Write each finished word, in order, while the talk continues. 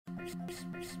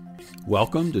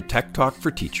Welcome to Tech Talk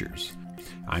for Teachers.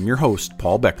 I'm your host,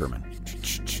 Paul Beckerman.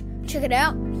 Check it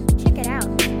out. Check it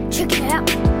out. Check it out.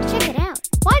 Check it out.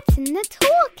 What's in the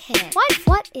toolkit?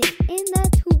 What is in the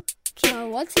toolkit?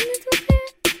 What's in the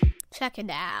toolkit? Check it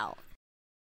out.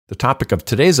 The topic of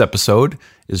today's episode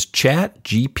is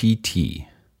ChatGPT.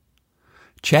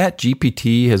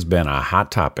 ChatGPT has been a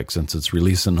hot topic since its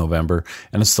release in November,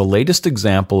 and it's the latest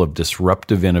example of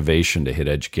disruptive innovation to hit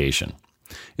education.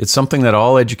 It's something that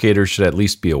all educators should at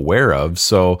least be aware of,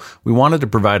 so we wanted to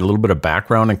provide a little bit of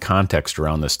background and context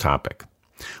around this topic.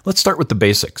 Let's start with the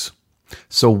basics.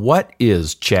 So what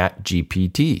is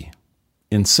ChatGPT?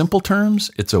 In simple terms,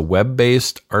 it's a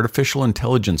web-based artificial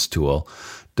intelligence tool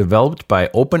developed by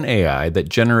OpenAI that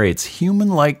generates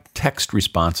human-like text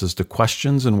responses to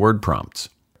questions and word prompts.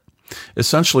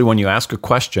 Essentially, when you ask a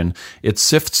question, it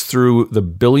sifts through the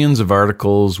billions of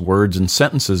articles, words, and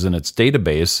sentences in its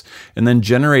database, and then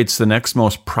generates the next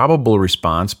most probable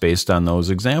response based on those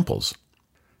examples.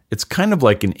 It's kind of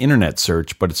like an internet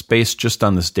search, but it's based just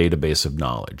on this database of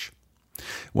knowledge.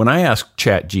 When I asked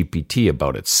ChatGPT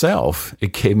about itself,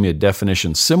 it gave me a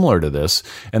definition similar to this,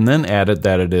 and then added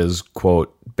that it is,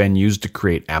 quote, been used to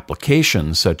create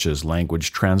applications such as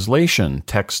language translation,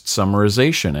 text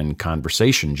summarization, and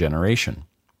conversation generation.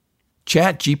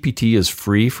 ChatGPT is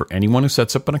free for anyone who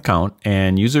sets up an account,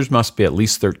 and users must be at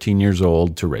least 13 years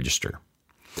old to register.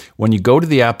 When you go to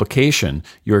the application,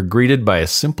 you are greeted by a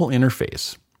simple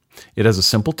interface. It has a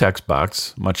simple text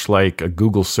box, much like a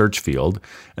Google search field,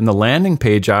 and the landing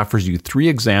page offers you 3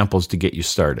 examples to get you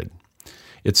started.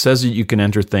 It says that you can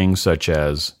enter things such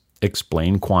as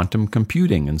explain quantum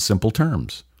computing in simple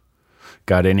terms.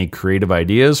 Got any creative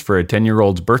ideas for a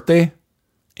 10-year-old's birthday?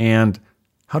 And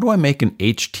how do I make an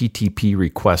HTTP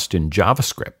request in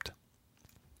JavaScript?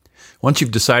 Once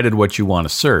you've decided what you want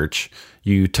to search,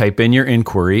 you type in your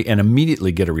inquiry and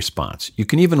immediately get a response. You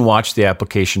can even watch the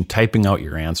application typing out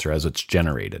your answer as it's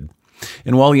generated.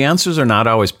 And while the answers are not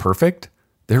always perfect,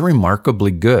 they're remarkably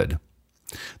good.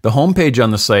 The homepage on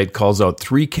the site calls out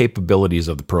 3 capabilities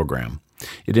of the program.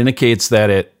 It indicates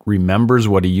that it remembers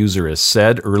what a user has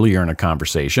said earlier in a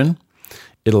conversation.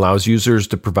 It allows users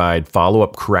to provide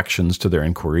follow-up corrections to their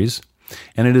inquiries.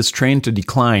 And it is trained to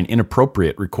decline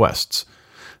inappropriate requests,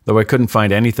 though I couldn't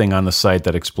find anything on the site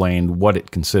that explained what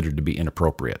it considered to be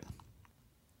inappropriate.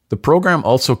 The program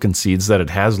also concedes that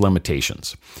it has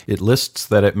limitations. It lists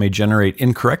that it may generate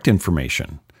incorrect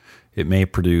information. It may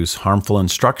produce harmful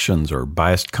instructions or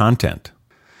biased content.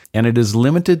 And it is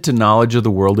limited to knowledge of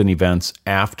the world and events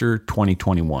after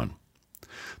 2021.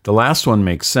 The last one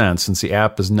makes sense since the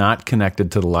app is not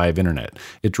connected to the live internet.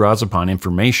 It draws upon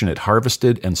information it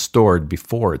harvested and stored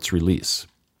before its release.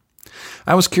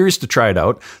 I was curious to try it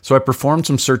out, so I performed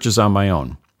some searches on my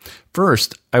own.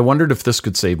 First, I wondered if this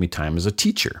could save me time as a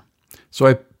teacher. So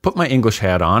I put my English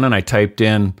hat on and I typed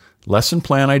in lesson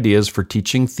plan ideas for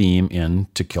teaching theme in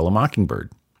To Kill a Mockingbird.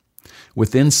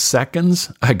 Within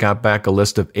seconds, I got back a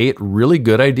list of 8 really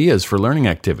good ideas for learning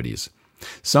activities.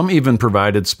 Some even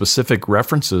provided specific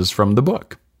references from the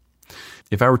book.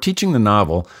 If I were teaching the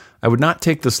novel, I would not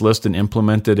take this list and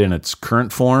implement it in its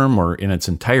current form or in its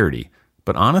entirety.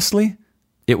 But honestly,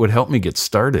 it would help me get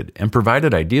started and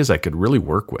provided ideas I could really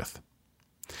work with.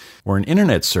 Where an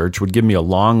internet search would give me a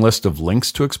long list of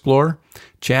links to explore,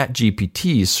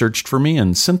 ChatGPT searched for me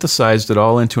and synthesized it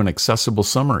all into an accessible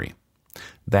summary.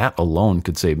 That alone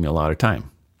could save me a lot of time.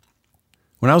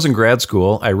 When I was in grad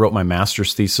school, I wrote my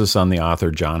master's thesis on the author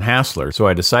John Hassler, so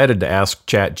I decided to ask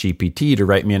ChatGPT to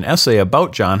write me an essay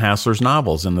about John Hassler's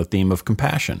novels and the theme of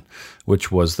compassion,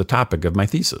 which was the topic of my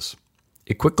thesis.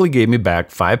 It quickly gave me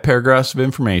back 5 paragraphs of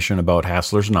information about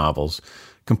Hassler's novels,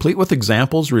 complete with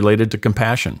examples related to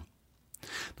compassion.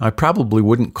 Now, I probably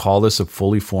wouldn't call this a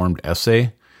fully formed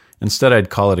essay. Instead,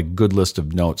 I'd call it a good list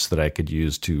of notes that I could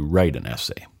use to write an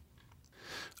essay.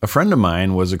 A friend of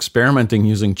mine was experimenting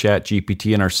using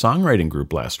ChatGPT in our songwriting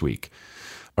group last week.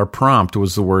 Our prompt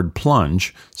was the word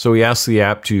plunge, so he asked the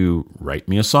app to write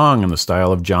me a song in the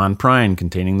style of John Prine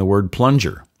containing the word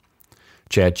plunger.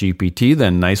 ChatGPT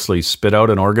then nicely spit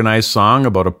out an organized song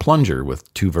about a plunger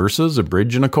with 2 verses, a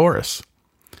bridge, and a chorus.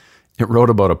 It wrote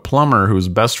about a plumber whose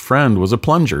best friend was a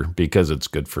plunger because it's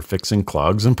good for fixing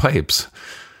clogs and pipes.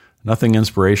 Nothing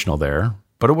inspirational there,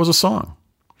 but it was a song.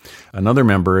 Another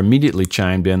member immediately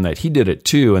chimed in that he did it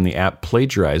too, and the app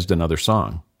plagiarized another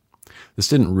song. This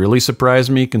didn't really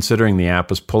surprise me, considering the app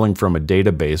was pulling from a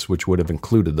database which would have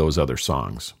included those other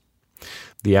songs.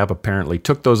 The app apparently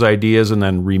took those ideas and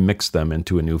then remixed them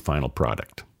into a new final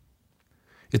product.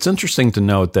 It's interesting to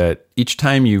note that each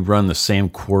time you run the same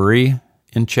query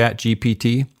in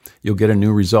ChatGPT, you'll get a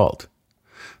new result.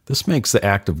 This makes the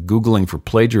act of Googling for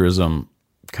plagiarism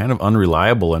kind of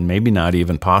unreliable and maybe not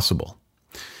even possible.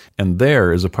 And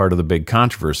there is a part of the big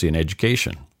controversy in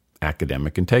education: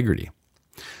 academic integrity.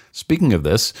 Speaking of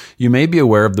this, you may be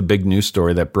aware of the big news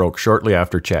story that broke shortly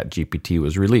after ChatGPT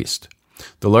was released.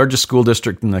 The largest school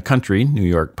district in the country, New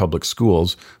York Public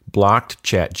Schools, blocked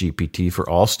ChatGPT for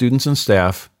all students and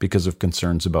staff because of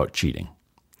concerns about cheating.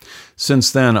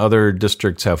 Since then, other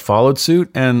districts have followed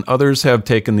suit, and others have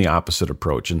taken the opposite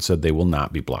approach and said they will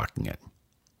not be blocking it.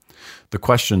 The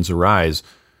questions arise: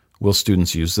 will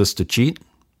students use this to cheat?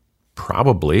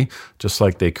 Probably, just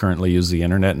like they currently use the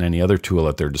internet and any other tool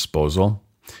at their disposal.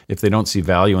 If they don't see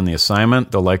value in the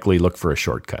assignment, they'll likely look for a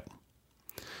shortcut.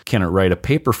 Can it write a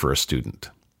paper for a student?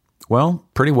 Well,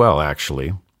 pretty well,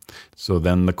 actually. So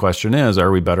then the question is,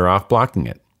 are we better off blocking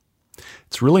it?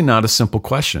 It's really not a simple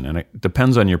question, and it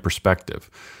depends on your perspective.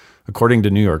 According to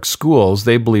New York Schools,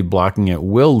 they believe blocking it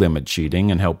will limit cheating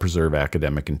and help preserve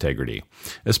academic integrity,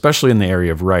 especially in the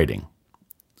area of writing.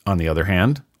 On the other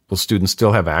hand, will students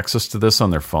still have access to this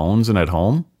on their phones and at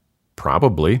home?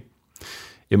 Probably.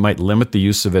 It might limit the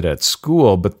use of it at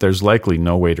school, but there's likely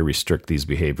no way to restrict these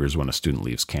behaviors when a student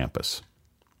leaves campus.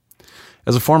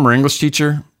 As a former English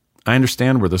teacher, I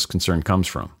understand where this concern comes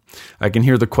from. I can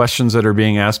hear the questions that are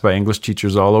being asked by English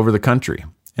teachers all over the country,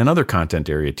 and other content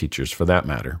area teachers for that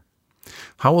matter.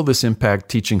 How will this impact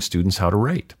teaching students how to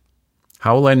write?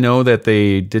 How will I know that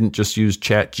they didn't just use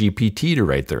ChatGPT to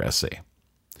write their essay?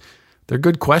 They're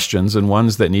good questions and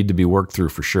ones that need to be worked through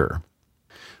for sure.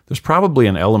 There's probably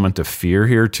an element of fear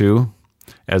here too,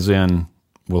 as in,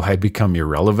 will I become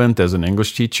irrelevant as an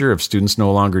English teacher if students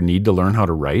no longer need to learn how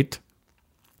to write?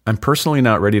 I'm personally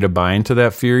not ready to buy into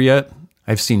that fear yet.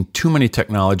 I've seen too many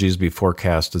technologies be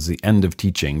forecast as the end of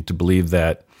teaching to believe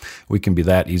that we can be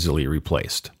that easily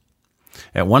replaced.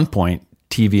 At one point,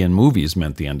 TV and movies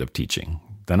meant the end of teaching.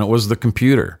 Then it was the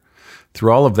computer.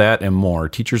 Through all of that and more,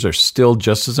 teachers are still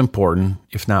just as important,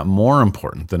 if not more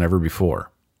important, than ever before.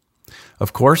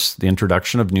 Of course, the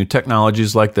introduction of new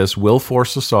technologies like this will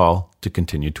force us all to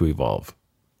continue to evolve.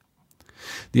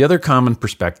 The other common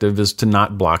perspective is to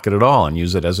not block it at all and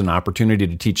use it as an opportunity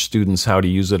to teach students how to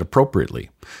use it appropriately,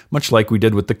 much like we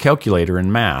did with the calculator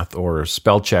in math or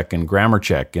spell check and grammar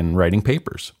check in writing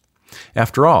papers.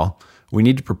 After all, we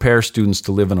need to prepare students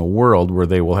to live in a world where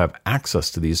they will have access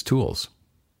to these tools.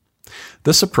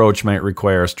 This approach might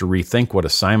require us to rethink what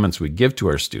assignments we give to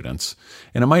our students,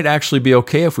 and it might actually be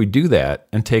okay if we do that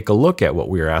and take a look at what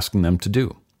we are asking them to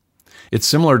do. It's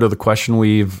similar to the question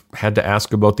we've had to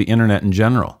ask about the internet in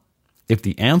general. If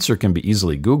the answer can be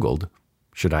easily Googled,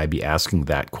 should I be asking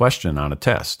that question on a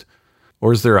test?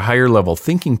 Or is there a higher level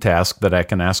thinking task that I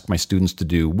can ask my students to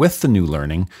do with the new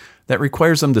learning that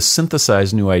requires them to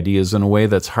synthesize new ideas in a way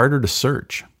that's harder to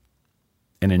search?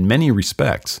 And in many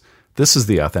respects, this is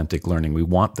the authentic learning we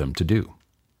want them to do.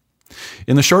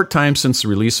 In the short time since the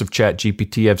release of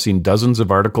ChatGPT, I've seen dozens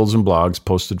of articles and blogs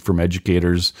posted from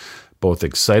educators, both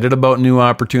excited about new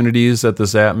opportunities that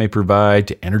this app may provide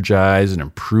to energize and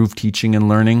improve teaching and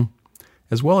learning,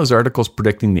 as well as articles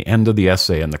predicting the end of the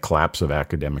essay and the collapse of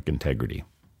academic integrity.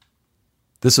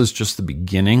 This is just the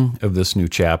beginning of this new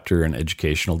chapter in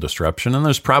educational disruption, and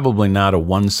there's probably not a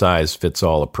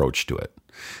one-size-fits-all approach to it.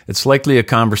 It's likely a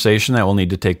conversation that will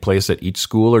need to take place at each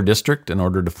school or district in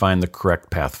order to find the correct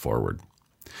path forward.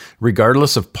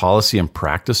 Regardless of policy and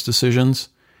practice decisions,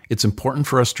 it's important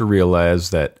for us to realize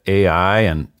that AI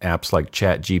and apps like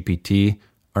ChatGPT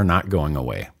are not going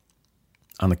away.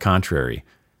 On the contrary,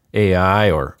 AI,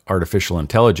 or artificial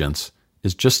intelligence,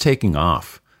 is just taking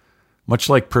off. Much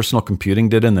like personal computing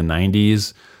did in the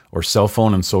 90s or cell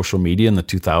phone and social media in the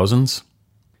 2000s,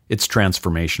 its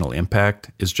transformational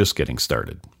impact is just getting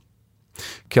started.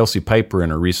 Kelsey Piper, in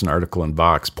a recent article in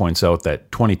Vox, points out that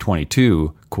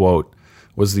 2022, quote,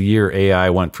 was the year AI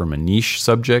went from a niche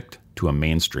subject to a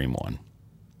mainstream one.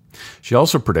 She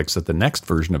also predicts that the next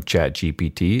version of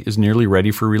ChatGPT is nearly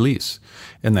ready for release,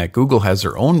 and that Google has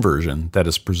their own version that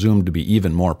is presumed to be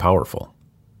even more powerful.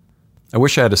 I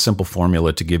wish I had a simple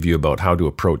formula to give you about how to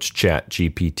approach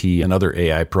ChatGPT and other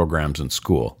AI programs in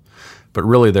school, but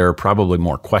really there are probably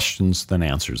more questions than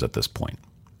answers at this point.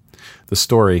 The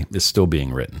story is still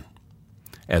being written.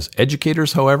 As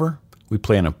educators, however, we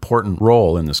play an important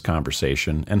role in this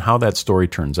conversation and how that story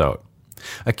turns out.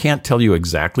 I can't tell you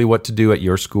exactly what to do at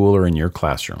your school or in your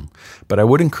classroom, but I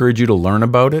would encourage you to learn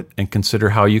about it and consider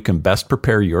how you can best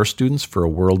prepare your students for a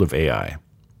world of AI.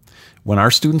 When our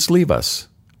students leave us,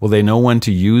 will they know when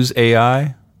to use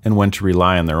AI and when to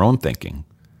rely on their own thinking?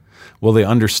 Will they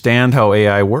understand how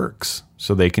AI works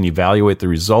so they can evaluate the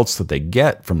results that they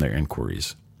get from their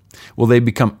inquiries? Will they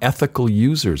become ethical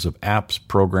users of apps,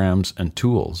 programs, and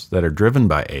tools that are driven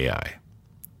by AI?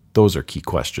 Those are key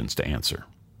questions to answer.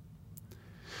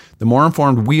 The more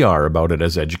informed we are about it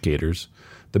as educators,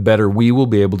 the better we will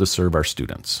be able to serve our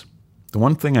students. The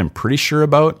one thing I'm pretty sure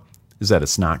about is that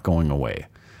it's not going away,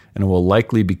 and it will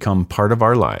likely become part of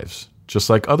our lives, just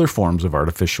like other forms of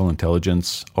artificial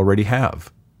intelligence already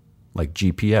have, like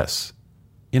GPS,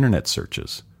 internet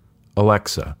searches,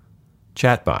 Alexa,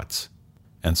 chatbots,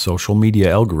 and social media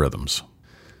algorithms.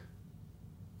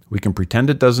 We can pretend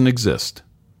it doesn't exist,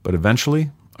 but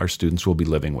eventually our students will be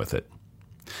living with it.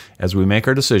 As we make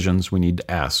our decisions, we need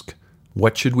to ask,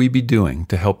 what should we be doing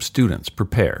to help students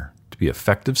prepare to be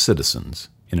effective citizens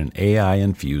in an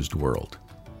AI-infused world?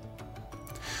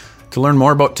 To learn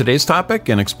more about today's topic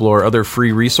and explore other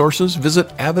free resources, visit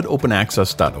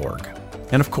avidopenaccess.org.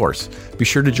 And of course, be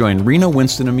sure to join Rena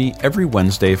Winston and me every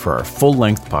Wednesday for our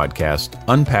full-length podcast,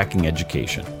 Unpacking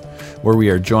Education, where we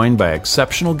are joined by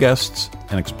exceptional guests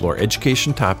and explore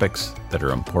education topics that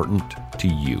are important to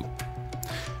you.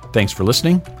 Thanks for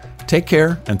listening, take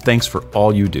care, and thanks for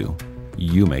all you do.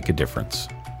 You make a difference.